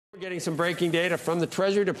We're getting some breaking data from the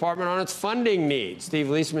Treasury Department on its funding needs. Steve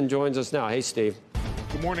Liesman joins us now. Hey, Steve.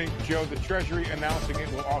 Good morning, Joe. The Treasury announcing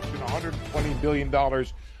it will auction $120 billion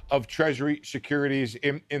of Treasury securities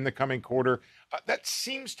in the coming quarter. That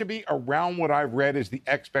seems to be around what I've read is the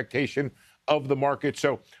expectation of the market.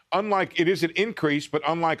 So unlike it is an increase, but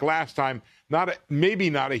unlike last time, maybe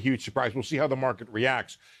not a huge surprise. We'll see how the market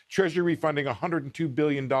reacts. Treasury refunding $102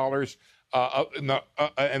 billion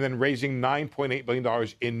and then raising $9.8 billion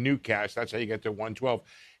in new cash. That's how you get to 112.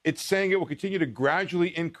 It's saying it will continue to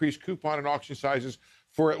gradually increase coupon and auction sizes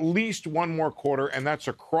for at least one more quarter, and that's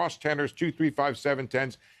across tenors, 2, 3, 5, 7,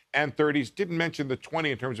 10s, and 30s. Didn't mention the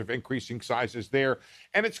 20 in terms of increasing sizes there.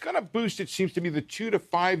 And it's going to boost, it seems to be, the 2 to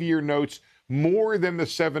 5 year notes more than the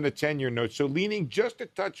 7 to 10 year notes. So leaning just a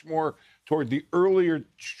touch more toward the earlier,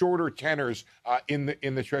 shorter tenors in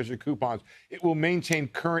the Treasury coupons. It will maintain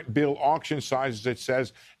current bill auction sizes, it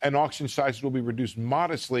says, and auction sizes will be reduced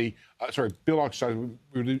modestly. Bill auction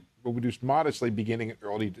sizes will reduce modestly beginning in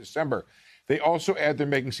early December. They also add they're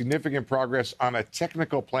making significant progress on a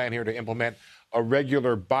technical plan here to implement a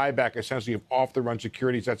regular buyback, essentially, of off-the-run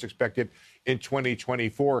securities that's expected in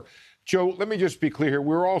 2024. Joe, let me just be clear here.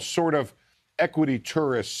 We're all sort of equity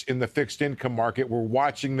tourists in the fixed income market. We're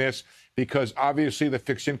watching this because obviously the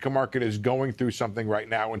fixed income market is going through something right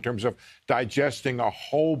now in terms of digesting a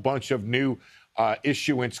whole bunch of new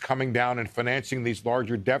issuance coming down and financing these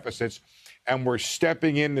larger deficits. And we're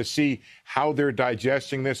stepping in to see how they're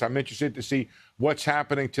digesting this. I'm interested to see what's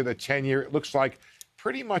happening to the 10-year. It looks like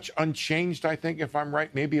pretty much unchanged, I think, if I'm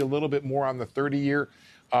right, maybe a little bit more on the 30-year.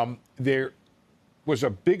 There was a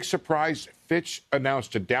big surprise. Fitch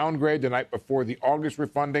announced a downgrade the night before the August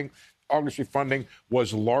refunding. August refunding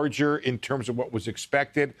was larger in terms of what was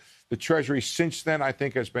expected. The Treasury since then, I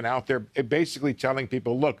think, has been out there basically telling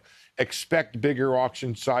people, look, expect bigger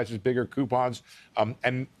auction sizes, bigger coupons,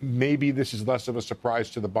 and maybe this is less of a surprise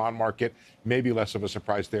to the bond market, maybe less of a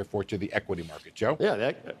surprise, therefore, to the equity market. Joe?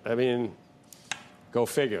 Yeah, go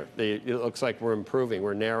figure. It looks like we're improving.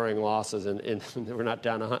 We're narrowing losses, and we're not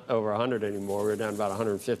down over 100 anymore. We're down about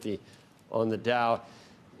 150 on the Dow.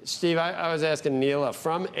 Steve, I was asking Neela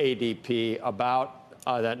from ADP about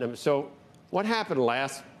that number. So what happened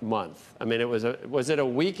last month? I mean, was it a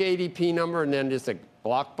weak ADP number and then just a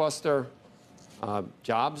blockbuster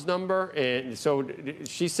jobs number? And so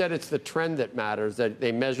she said it's the trend that matters, that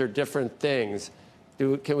they measure different things.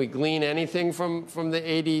 Can we glean anything from the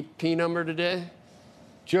ADP number today?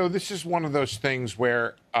 Joe, this is one of those things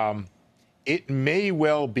where it may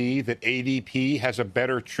well be that ADP has a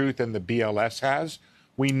better truth than the BLS has.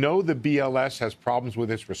 We know the BLS has problems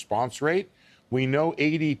with its response rate. We know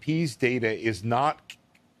ADP's data is not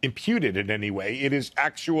imputed in any way. It is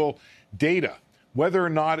actual data. Whether or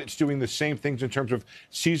not it's doing the same things in terms of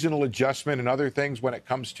seasonal adjustment and other things when it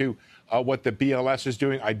comes to what the BLS is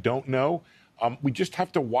doing, I don't know. We just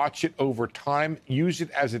have to watch it over time, use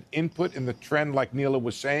it as an input in the trend, like Neela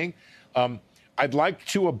was saying. I'd like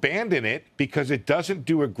to abandon it because it doesn't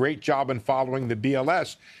do a great job in following the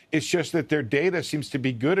BLS. It's just that their data seems to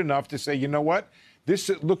be good enough to say, you know what? This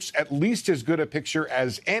looks at least as good a picture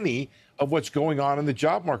as any of what's going on in the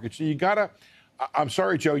job market. So you got to, I'm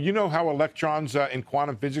sorry, Joe, you know how electrons in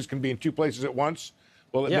quantum physics can be in two places at once?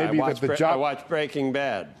 Well, it may be that the job... I watched Breaking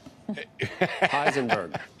Bad.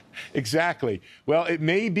 Heisenberg. Exactly. Well, it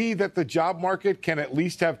may be that the job market can at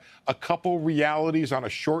least have a couple realities on a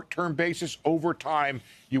short-term basis. Over time,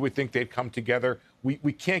 you would think they'd come together. We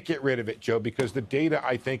can't get rid of it, Joe, because the data,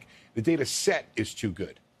 I think, the data set is too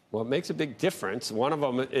good. Well, it makes a big difference. One of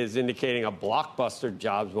them is indicating a blockbuster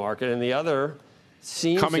jobs market, and the other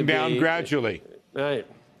seems coming to be down gradually. Right.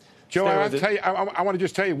 Joe, I want to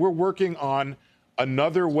just tell you, we're working on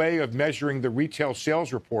another way of measuring the retail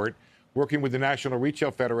sales report, working with the National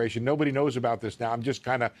Retail Federation. Nobody knows about this now. I'm just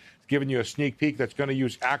kind of giving you a sneak peek. That's going to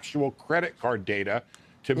use actual credit card data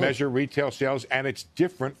to measure retail sales, and it's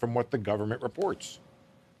different from what the government reports.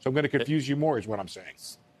 So I'm going to confuse you more is what I'm saying.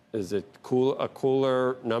 Is it a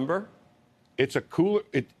cooler number? It's a cooler...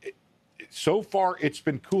 So far, it's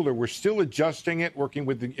been cooler. We're still adjusting it, working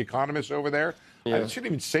with the economists over there. Yeah. I shouldn't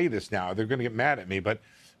even say this now. They're going to get mad at me. But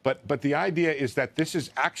the idea is that this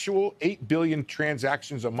is actual 8 billion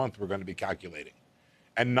transactions a month we're going to be calculating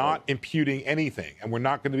and not imputing anything. And we're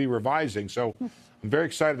not going to be revising. So I'm very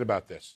excited about this.